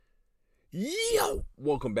Yo!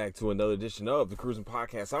 Welcome back to another edition of the Cruising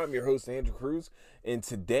Podcast. I'm your host, Andrew Cruz, and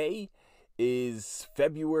today is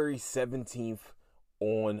February 17th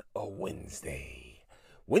on a Wednesday.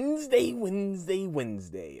 Wednesday.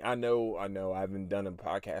 I know. I haven't done a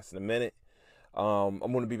podcast in a minute. I'm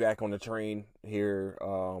going to be back on the train here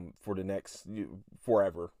for the next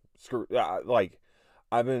forever.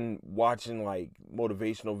 I've been watching like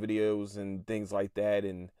motivational videos and things like that,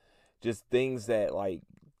 and just things that like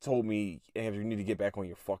told me, Andrew, you need to get back on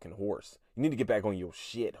your fucking horse. You need to get back on your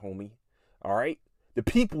shit, homie. All right? The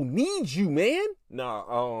people need you, man.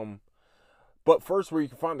 But first, where you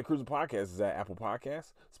can find the Cruising Podcast is at Apple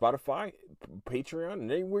Podcasts, Spotify, Patreon,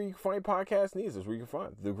 and anywhere you can find podcast news is where you can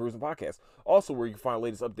find the Cruising Podcast. Also, where you can find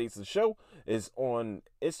latest updates of the show is on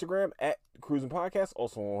Instagram at Cruising Podcast,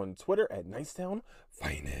 also on Twitter at Nicetown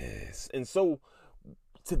Finest. And so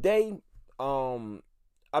today,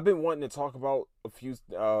 I've been wanting to talk about a few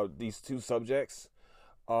these two subjects.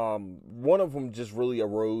 One of them just really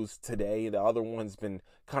arose today. The other one's been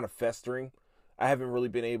kind of festering. I haven't really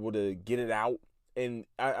been able to get it out, and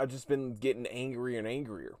I've just been getting angrier and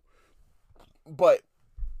angrier. But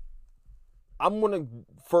I'm going to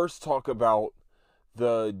first talk about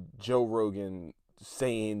the Joe Rogan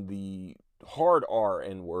saying the hard R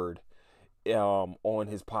N word on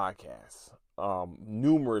his podcast.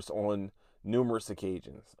 Numerous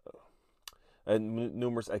occasions.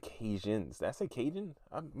 Numerous occasions. Did I say Cajun?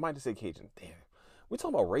 I might have said Cajun. Damn. We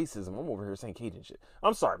talking about racism. I'm over here saying Cajun shit.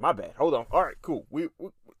 I'm sorry. My bad. Hold on. All right. Cool. You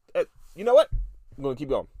know what? I'm going to keep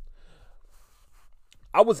going.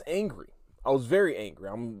 I was angry. I was very angry.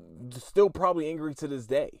 I'm still probably angry to this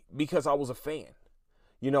day because I was a fan.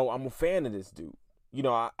 You know, I'm a fan of this dude. You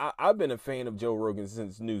know, I've been a fan of Joe Rogan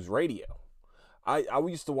since news radio. I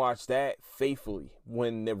used to watch that faithfully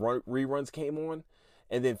when the reruns came on,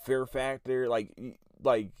 and then Fear Factor, and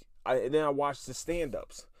then I watched the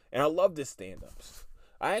stand-ups, and I loved his stand-ups.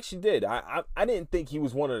 I actually did. I didn't think he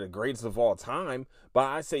was one of the greatest of all time, but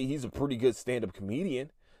I say he's a pretty good stand-up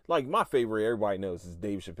comedian. Like, my favorite, everybody knows, is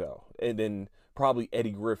Dave Chappelle, and then probably Eddie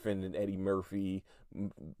Griffin and Eddie Murphy,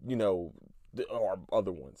 you know, or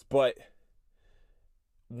other ones. But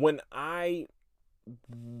when I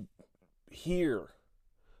hear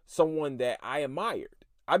someone that I admired,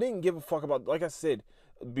 I didn't give a fuck about, like I said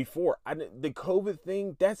before, the COVID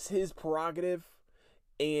thing, that's his prerogative,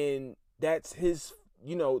 and that's his,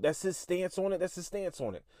 that's his stance on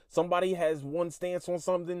it. Somebody has one stance on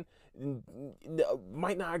something,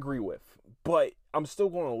 might not agree with, but I'm still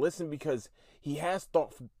going to listen because he has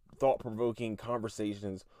thought-provoking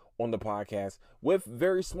conversations on the podcast with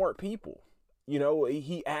very smart people. You know,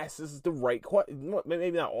 he asks the right question.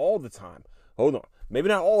 Maybe not all the time. Hold on. Maybe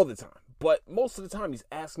not all the time. But most of the time, he's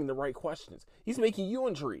asking the right questions. He's making you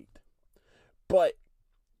intrigued. But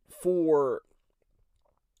for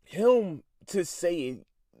him to say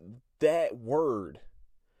that word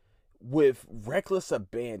with reckless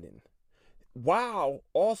abandon, while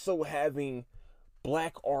also having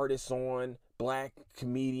black artists on, black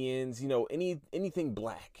comedians, anything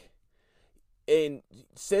black, and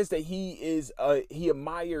says that he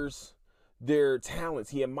admires their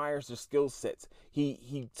talents, he admires their skill sets,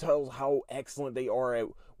 he tells how excellent they are at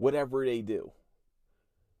whatever they do.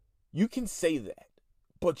 You can say that,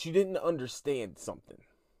 but you didn't understand something.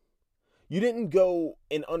 You didn't go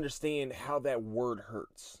and understand how that word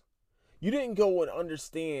hurts. You didn't go and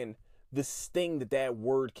understand the sting that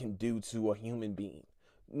word can do to a human being.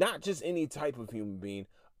 Not just any type of human being,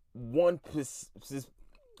 one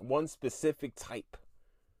specific type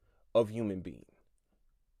of human being,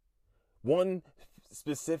 one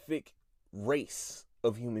specific race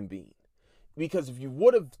of human being. Because if you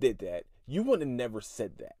would have did that, you would have never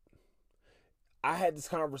said that. I had this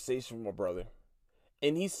conversation with my brother,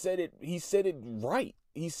 and he said it right.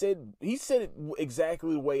 He said it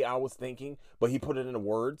exactly the way I was thinking, but he put it into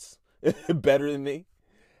words better than me.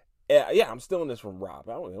 Yeah, I'm stealing this from Rob.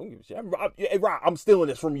 I don't give a shit. Hey, Rob, I'm stealing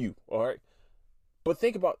this from you. All right. But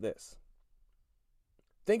think about this.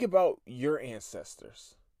 Think about your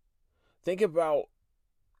ancestors. Think about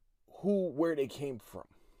where they came from.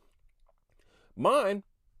 Mine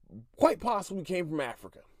quite possibly came from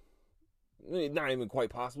Africa. Not even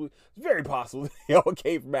quite possibly. It's very possible they all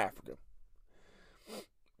came from Africa.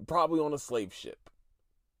 Probably on a slave ship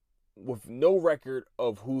with no record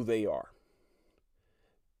of who they are.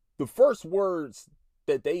 The first words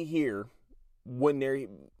that they hear when they're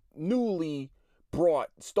newly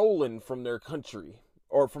stolen from their country,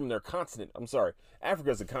 or from their continent. I'm sorry,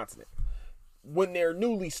 Africa's a continent. When they're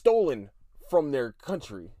newly stolen from their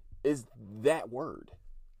country is that word.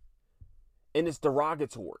 And it's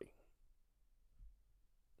derogatory.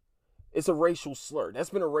 It's a racial slur. That's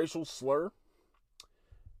been a racial slur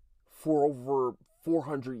for over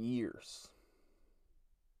 400 years.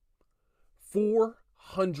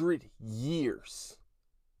 400 years.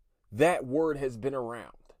 That word has been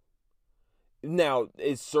around. Now,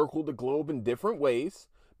 it circled the globe in different ways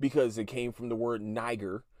because it came from the word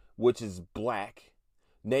niger, which is black,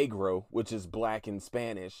 negro, which is black in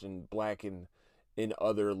Spanish and black in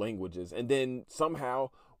other languages. And then somehow,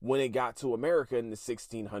 when it got to America in the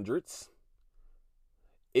 1600s,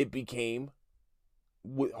 it became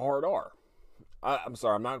with hard R. I'm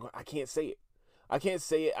sorry, I can't say it. I can't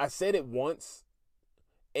say it. I said it once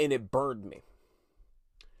and it burned me.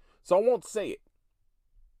 So I won't say it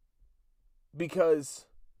because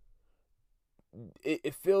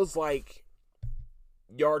it feels like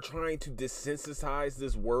y'all are trying to desensitize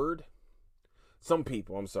this word. Some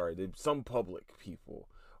public people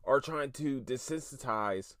are trying to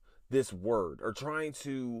desensitize this word, or trying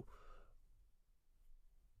to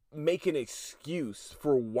make an excuse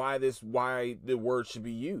for why the word should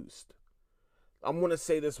be used. I'm going to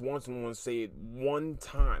say this once, and I'm going to say it one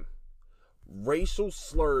time. Racial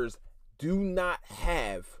slurs do not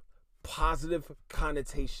have positive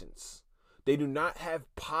connotations. They do not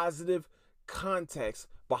have positive context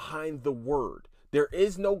behind the word. There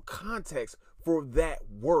is no context for that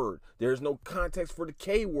word. There is no context for the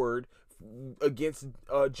K word against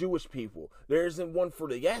Jewish people. There isn't one for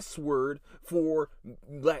the S word for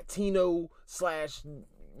Latino /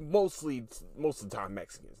 most of the time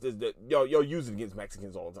Mexicans. Y'all use it against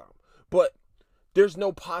Mexicans all the time. But there's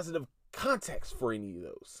no positive context for any of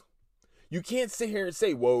those. You can't sit here and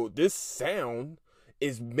say, well, this sound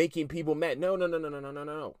is making people mad.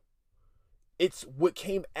 No. It's what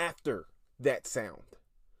came after that sound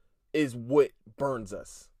is what burns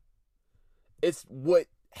us. It's what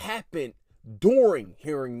happened during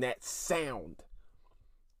hearing that sound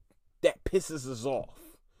that pisses us off.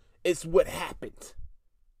 It's what happened.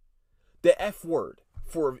 The F word,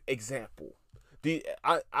 for example.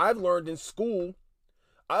 I've learned in school.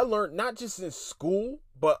 I learned not just in school,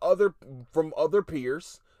 but from other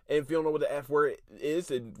peers. And if you don't know what the F word is,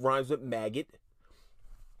 it rhymes with maggot.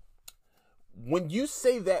 When you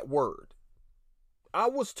say that word, I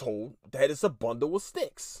was told that it's a bundle of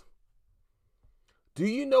sticks. Do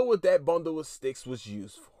you know what that bundle of sticks was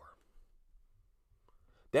used for?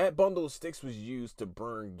 That bundle of sticks was used to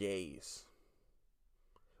burn gays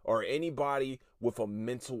or anybody with a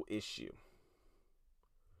mental issue,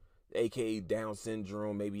 aka Down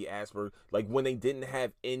syndrome, maybe Asperger's, like when they didn't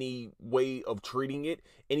have any way of treating it,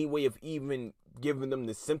 any way of even giving them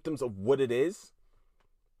the symptoms of what it is.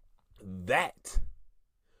 That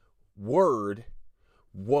word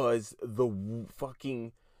was the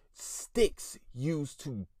fucking sticks used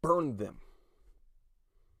to burn them.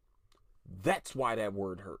 That's why that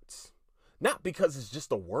word hurts. Not because it's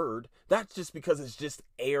just a word. Not just because it's just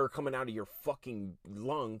air coming out of your fucking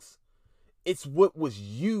lungs. It's what was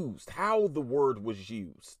used, how the word was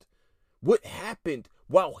used, what happened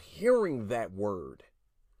while hearing that word.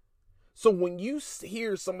 So when you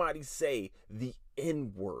hear somebody say the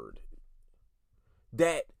N-word,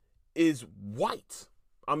 that is white.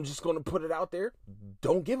 I'm just going to put it out there.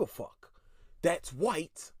 Don't give a fuck. That's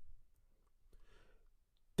white.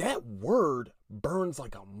 That word burns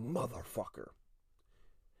like a motherfucker.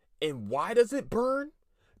 And why does it burn?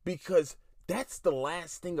 Because that's the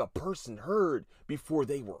last thing a person heard before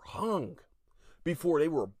they were hung, before they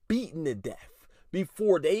were beaten to death,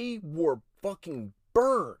 before they were fucking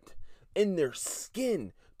burned in their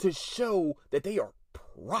skin to show that they are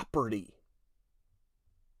property.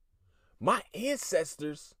 My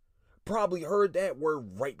ancestors probably heard that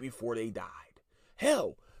word right before they died.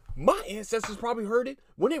 Hell, my ancestors probably heard it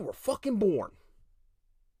when they were fucking born.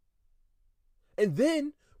 And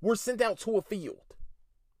then were sent out to a field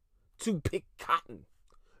to pick cotton,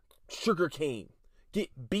 sugar cane,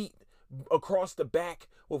 get beat across the back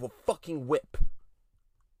with a fucking whip.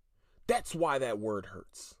 That's why that word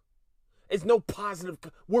hurts. It's no positive.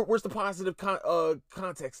 Where's the positive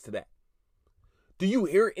context to that? Do you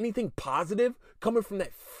hear anything positive coming from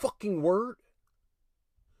that fucking word?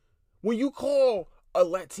 When you call a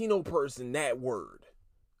Latino person that word,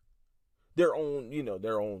 their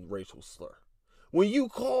own racial slur. When you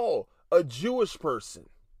call a Jewish person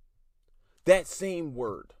that same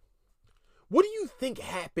word, what do you think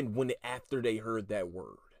happened after they heard that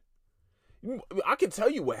word? I can tell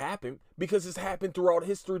you what happened because it's happened throughout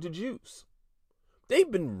history to Jews. They've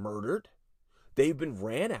been murdered. They've been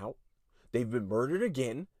ran out. They've been murdered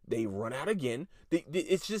again. They run out again.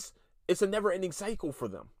 It's a never-ending cycle for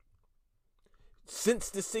them. Since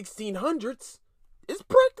the 1600s, it's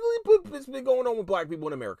been going on with black people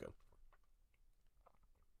in America.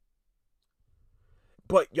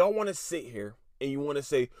 But y'all want to sit here and you want to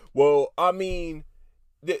say, well, I mean,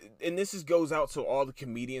 and goes out to all the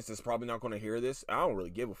comedians that's probably not going to hear this. I don't really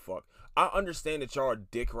give a fuck. I understand that y'all are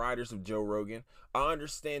dick riders of Joe Rogan. I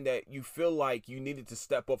understand that you feel like you needed to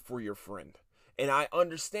step up for your friend. And I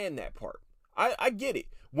understand that part. I get it.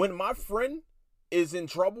 When my friend is in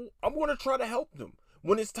trouble, I'm going to try to help them.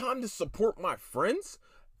 When it's time to support my friends,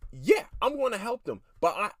 yeah, I'm going to help them.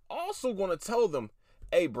 But I also going to tell them,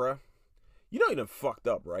 hey, bruh, you know you done fucked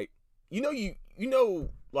up, right? You know,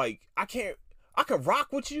 like, I can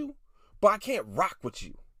rock with you, but I can't rock with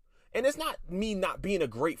you. And it's not me not being a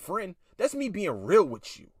great friend. That's me being real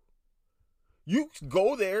with you. You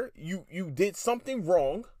go there, you did something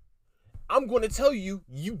wrong. I'm going to tell you,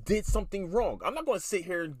 you did something wrong. I'm not going to sit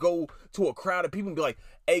here and go to a crowd of people and be like,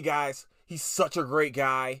 hey guys, he's such a great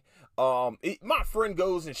guy. My friend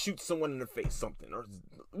goes and shoots someone in the face, something. Or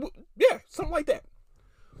yeah, something like that.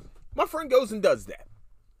 My friend goes and does that.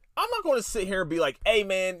 I'm not going to sit here and be like, hey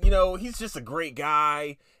man, you know, he's just a great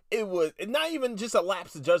guy. It was not even just a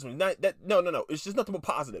lapse of judgment. No. It's just nothing but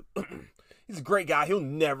positive. He's a great guy. He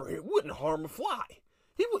wouldn't harm a fly.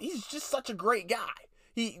 He's just such a great guy.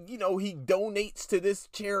 He donates to this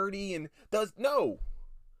charity and does. No,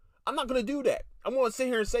 I'm not going to do that. I'm going to sit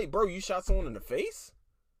here and say, bro, you shot someone in the face?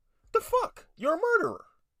 The fuck? You're a murderer.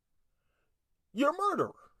 You're a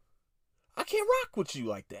murderer. I can't rock with you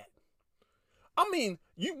like that. I mean,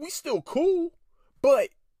 we still cool, but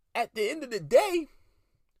at the end of the day,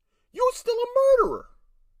 you're still a murderer.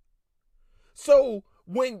 So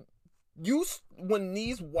when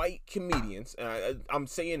these white comedians, and I'm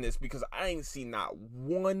saying this because I ain't seen not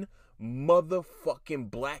one motherfucking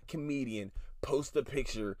black comedian post a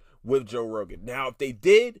picture with Joe Rogan. Now, if they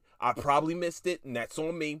did, I probably missed it, and that's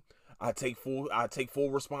on me. I take full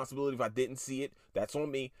responsibility if I didn't see it. That's on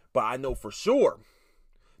me. But I know for sure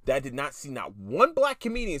that I did not see not one black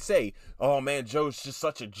comedian say, oh man, Joe's just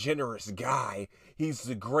such a generous guy. He's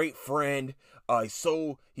a great friend. He's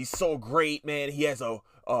so great, man. He has a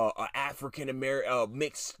African American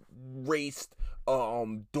mixed race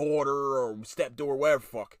daughter or stepdaughter, whatever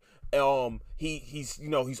fuck. He's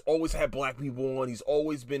always had black people on. He's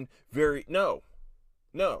always been very no.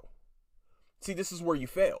 See, this is where you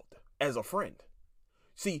failed as a friend.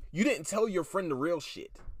 See, you didn't tell your friend the real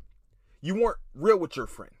shit. You weren't real with your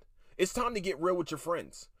friend. It's time to get real with your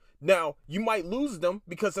friends. Now, you might lose them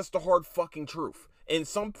because that's the hard fucking truth. And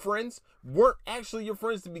some friends weren't actually your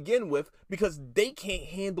friends to begin with because they can't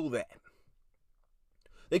handle that.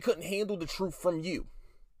 They couldn't handle the truth from you.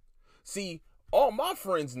 See, all my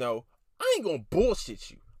friends know I ain't gonna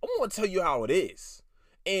bullshit you. I'm gonna tell you how it is.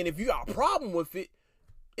 And if you got a problem with it,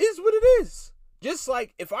 it's what it is. Just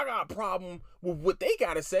like if I got a problem with what they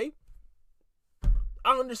gotta say,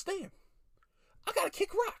 I understand. I gotta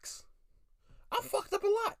kick rocks. I fucked up a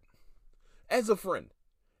lot as a friend.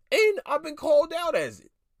 And I've been called out as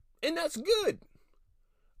it. And that's good.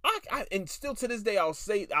 And still to this day, I'll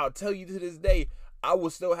tell you to this day, I will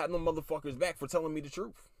still have them motherfuckers back for telling me the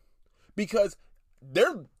truth. Because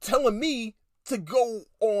they're telling me to go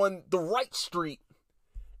on the right street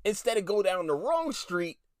instead of go down the wrong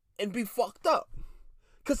street and be fucked up.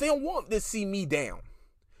 Because they don't want to see me down.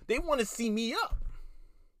 They want to see me up.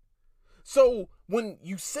 So when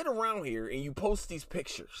you sit around here and you post these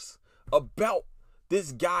pictures about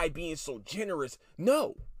this guy being so generous,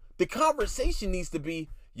 no. The conversation needs to be,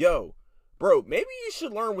 yo, bro, maybe you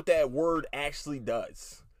should learn what that word actually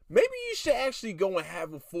does. Maybe you should actually go and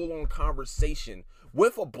have a full-on conversation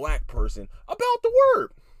with a black person about the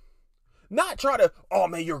word. Not try to, oh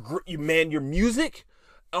man, your music?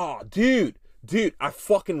 Oh, dude, I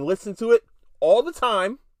fucking listen to it all the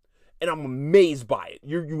time, and I'm amazed by it.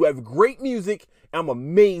 You have great music, and I'm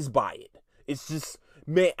amazed by it. It's just,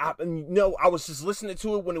 man, I was just listening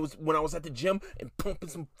to it when I was at the gym and pumping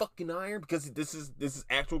some fucking iron because this is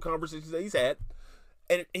actual conversations that he's had.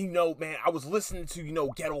 And man, I was listening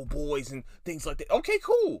to, Ghetto Boys and things like that. Okay,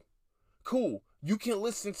 cool. You can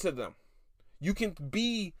listen to them. You can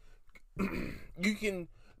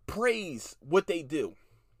praise what they do.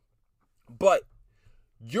 But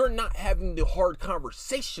you're not having the hard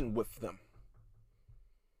conversation with them.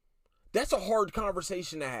 That's a hard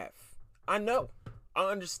conversation to have. I know. I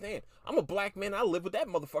understand. I'm a black man. I live with that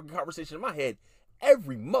motherfucking conversation in my head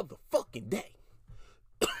every motherfucking day.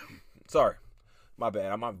 Sorry. My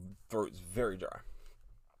bad. My throat is very dry.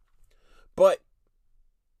 But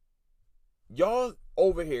y'all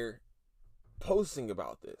over here posting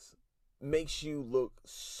about this makes you look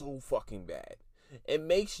so fucking bad. It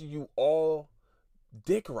makes you all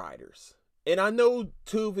dick riders. And I know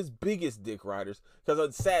two of his biggest dick riders because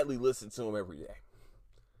I sadly listen to him every day.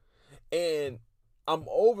 And I'm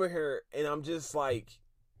over here and I'm just like,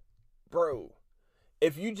 bro,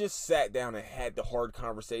 if you just sat down and had the hard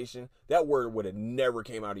conversation, that word would have never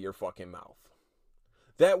came out of your fucking mouth.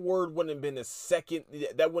 That word wouldn't have been a second,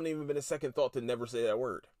 that wouldn't even been a second thought to never say that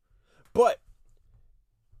word. But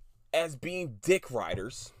as being dick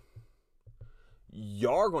riders,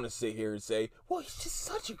 y'all are going to sit here and say, well, he's just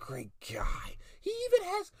such a great guy. He even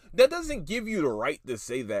has, that doesn't give you the right to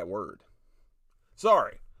say that word.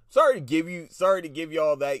 Sorry to give you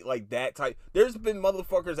all that, like that type. There's been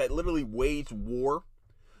motherfuckers that literally waged war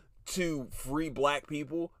to free black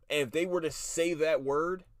people. And if they were to say that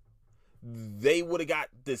word, they would have got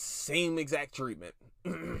the same exact treatment.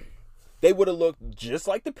 They would have looked just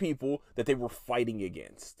like the people that they were fighting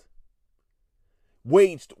against.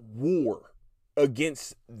 Waged war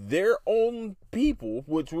against their own people,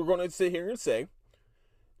 which we're going to sit here and say,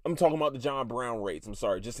 I'm talking about the John Brown raids. I'm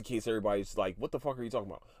sorry, just in case everybody's like, what the fuck are you talking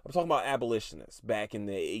about? I'm talking about abolitionists back in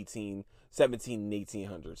the 17 and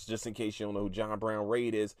 1800s. Just in case you don't know who John Brown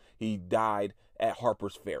raid is, he died at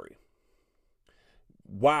Harper's Ferry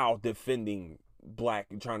while defending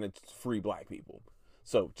trying to free black people.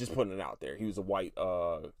 So just putting it out there. He was a white,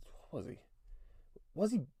 was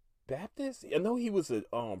he Baptist? I know he was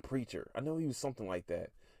a preacher. I know he was something like that.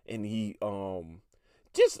 And he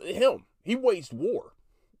he waged war.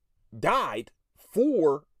 Died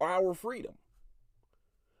for our freedom.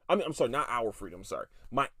 I'm sorry, not our freedom, sorry.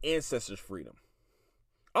 My ancestors' freedom.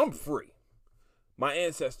 I'm free. My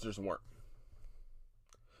ancestors weren't.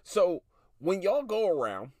 So when y'all go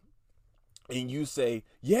around and you say,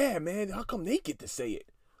 yeah, man, how come they get to say it?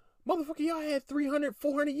 Motherfucker, y'all had 300,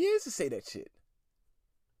 400 years to say that shit.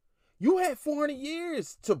 You had 400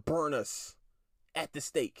 years to burn us at the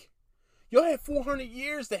stake. Y'all had 400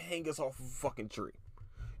 years to hang us off of a fucking tree.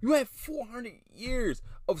 You had 400 years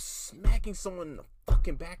of smacking someone in the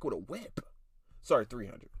fucking back with a whip. Sorry,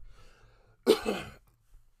 300.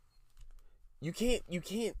 You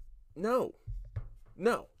can't, no.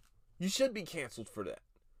 You should be canceled for that.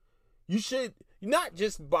 You should, not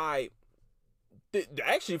just by,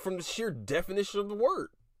 actually from the sheer definition of the word,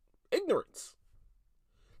 ignorance.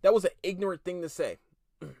 That was an ignorant thing to say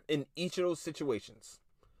in each of those situations.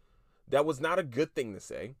 That was not a good thing to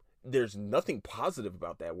say. There's nothing positive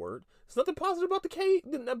about that word. There's nothing positive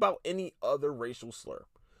about any other racial slur.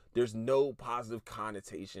 There's no positive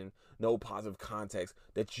connotation, no positive context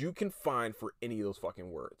that you can find for any of those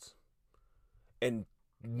fucking words. And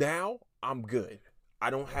now I'm good.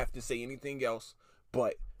 I don't have to say anything else,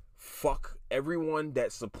 but fuck everyone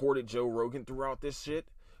that supported Joe Rogan throughout this shit.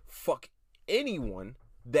 Fuck anyone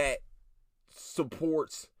that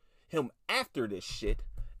supports him after this shit,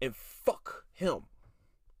 and fuck him.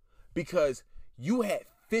 Because you had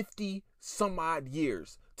 50 some odd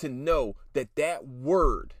years to know that that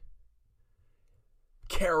word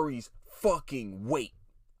carries fucking weight.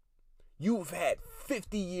 You've had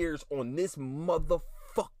 50 years on this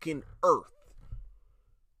motherfucking earth.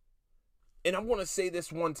 And I want to say this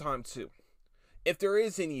one time too. If there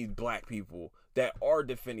is any black people that are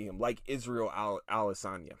defending him, like Israel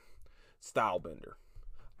Adesanya, Stylebender,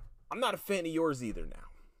 I'm not a fan of yours either now.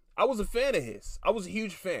 I was a fan of his. I was a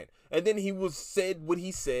huge fan. And then he said what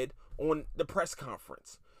he said on the press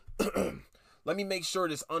conference. Let me make sure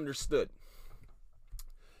this understood.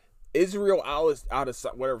 Israel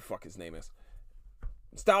Adesanya, whatever the fuck his name is,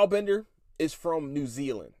 Stylebender is from New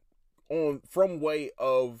Zealand, from way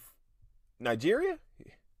of Nigeria?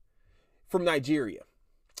 From Nigeria.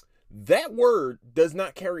 That word does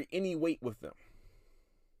not carry any weight with them.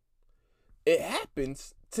 It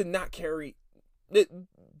happens to not carry it,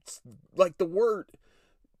 like the word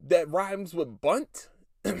that rhymes with bunt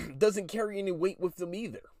doesn't carry any weight with them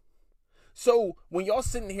either. So when y'all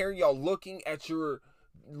sitting here, y'all looking at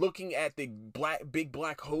the big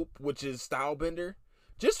black hope, which is Stylebender,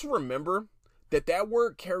 just remember that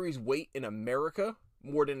word carries weight in America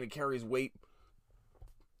more than it carries weight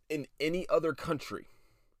in any other country.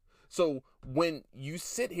 So when you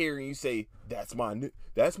sit here and you say, that's my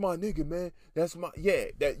nigga, man. That's my,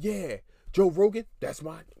 yeah. Joe Rogan, that's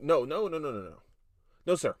my, no,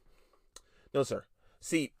 sir. No, sir.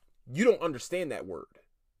 See, you don't understand that word.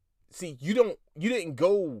 See, you didn't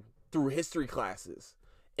go through history classes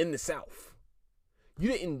in the South. You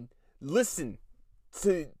didn't listen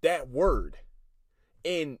to that word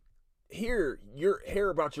and hear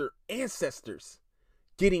about your ancestors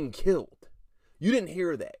getting killed. You didn't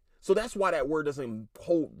hear that. So that's why that word doesn't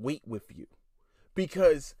hold weight with you,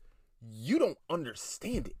 because you don't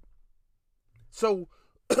understand it. So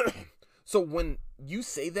when you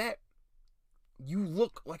say that, you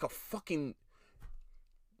look like a fucking,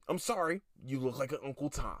 I'm sorry, you look like an Uncle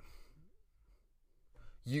Tom.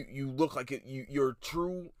 You look like you're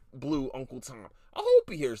true blue Uncle Tom. I hope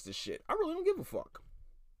he hears this shit. I really don't give a fuck.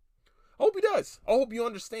 I hope he does. I hope you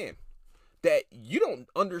understand that you don't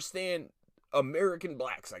understand American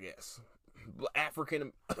blacks, I guess.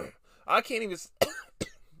 African. I can't even.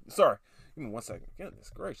 Sorry. Give me 1 second. Goodness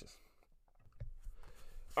gracious.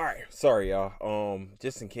 All right. Sorry, y'all.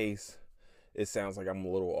 Just in case it sounds like I'm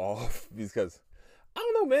a little off because I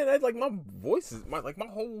don't know, man. I like my voice is my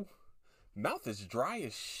whole mouth is dry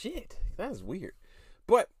as shit. That is weird.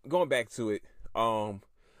 But going back to it,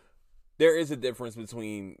 there is a difference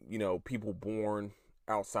between, people born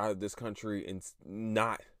outside of this country and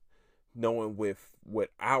not knowing with what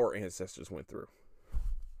our ancestors went through.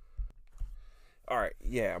 All right,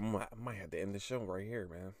 yeah, I might have to end the show right here,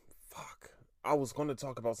 man. Fuck. I was going to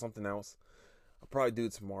talk about something else. I'll probably do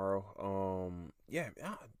it tomorrow. Yeah,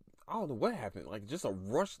 I don't know what happened. Like, just a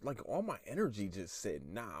rush. Like, all my energy just said,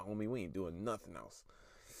 nah, homie, we ain't doing nothing else.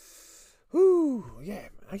 Whew, yeah,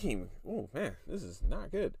 I can't even. Oh, man, this is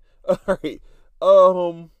not good. All right.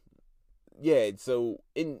 Yeah, so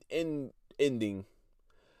in ending,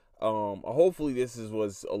 hopefully this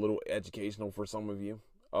was a little educational for some of you.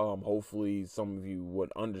 Hopefully some of you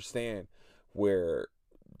would understand where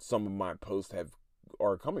some of my posts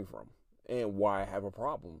are coming from and why I have a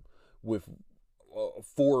problem with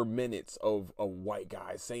 4 minutes of a white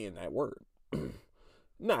guy saying that word.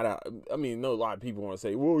 I mean, no, a lot of people want to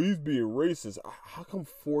say, well, he's being racist. How come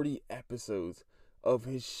 40 episodes of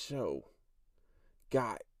his show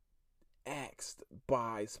got axed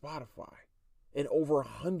by Spotify and over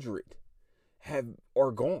 100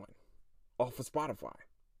 are gone off of Spotify?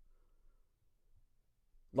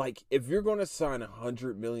 Like, if you're going to sign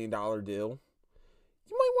 $100 million deal,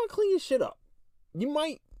 you might want to clean your shit up. You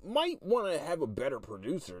might want to have a better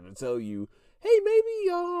producer to tell you, hey,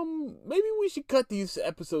 maybe we should cut these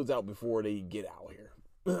episodes out before they get out here.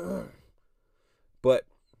 But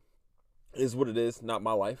it is what it is. Not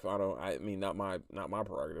my life. Not my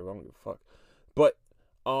prerogative. I don't give a fuck. But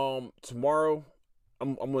tomorrow,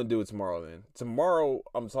 I'm gonna do it tomorrow. Then tomorrow,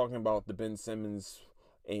 I'm talking about the Ben Simmons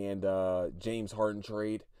and James Harden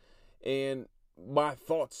trade, and my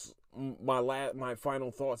thoughts. My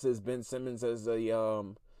final thoughts is Ben Simmons as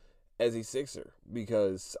a Sixer,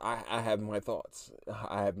 because I have my thoughts.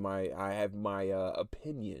 I have my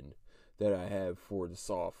opinion that I have for the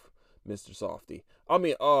Mr. Softy. I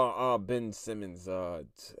mean, Ben Simmons.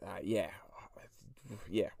 Yeah,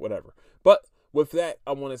 whatever. But with that,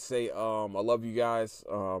 I want to say, I love you guys.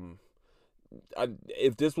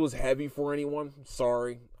 If this was heavy for anyone,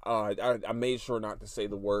 sorry. I made sure not to say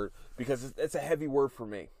the word because it's a heavy word for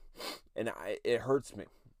me, and it hurts me.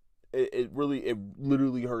 It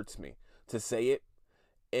literally hurts me to say it,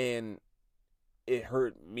 and it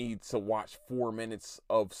hurt me to watch 4 minutes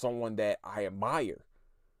of someone that I admire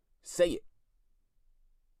say it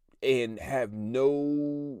and have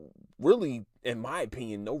really, in my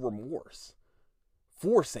opinion, no remorse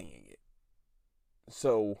for saying it.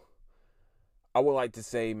 So I would like to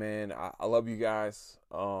say, man, I love you guys.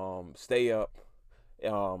 Stay up.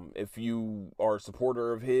 If you are a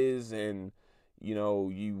supporter of his and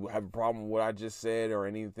you have a problem with what I just said or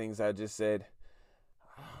any of the things I just said,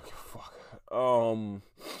 fuck.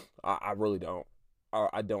 I really don't.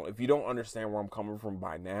 I don't. If you don't understand where I'm coming from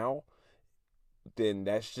by now, then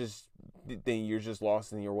then you're just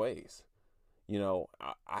lost in your ways.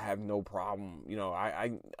 I have no problem.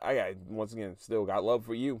 I once again still got love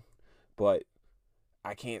for you, but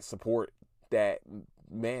I can't support that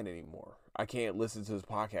man anymore. I can't listen to his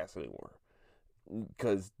podcast anymore.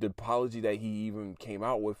 Because the apology that he even came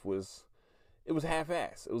out with was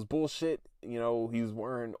half-assed. It was bullshit. He was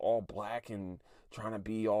wearing all black and trying to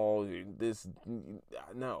be all this.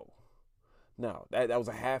 No, that was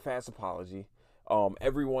a half-assed apology.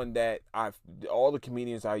 Everyone that all the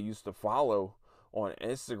comedians I used to follow on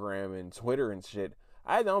Instagram and Twitter and shit,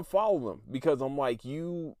 I had to unfollow them because I'm like,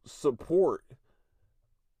 you support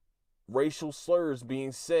racial slurs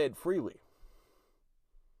being said freely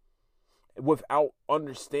without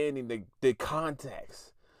understanding the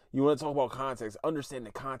context. You want to talk about context? Understand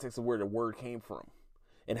the context of where the word came from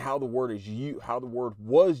and how the word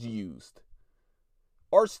was used,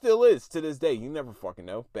 or still is to this day. You never fucking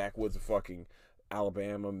know. Backwoods of fucking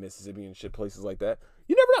Alabama, Mississippi, and shit, places like that.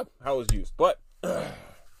 You never know how it was used. But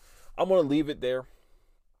I'm gonna leave it there.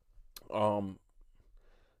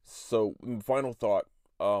 So final thought.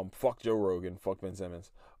 Fuck Joe Rogan. Fuck Ben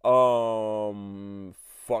Simmons.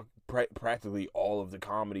 Fuck practically all of the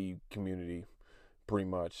comedy community, pretty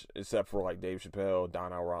much, except for like Dave Chappelle,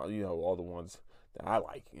 Don Alron, all the ones that I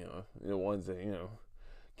like, the ones that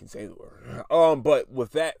can say the word. But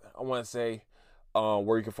with that, I want to say,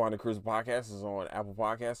 Where you can find the Cruising Podcast is on Apple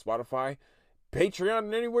Podcasts, Spotify, Patreon,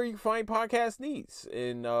 and anywhere you can find podcast needs.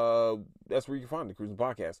 And that's where you can find the Cruising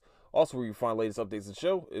Podcast. Also, where you can find latest updates of the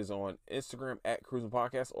show is on Instagram at Cruising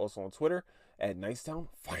Podcast. Also on Twitter at Nicetown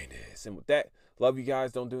Finest. And with that, love you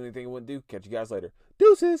guys. Don't do anything you wouldn't do. Catch you guys later.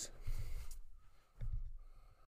 Deuces.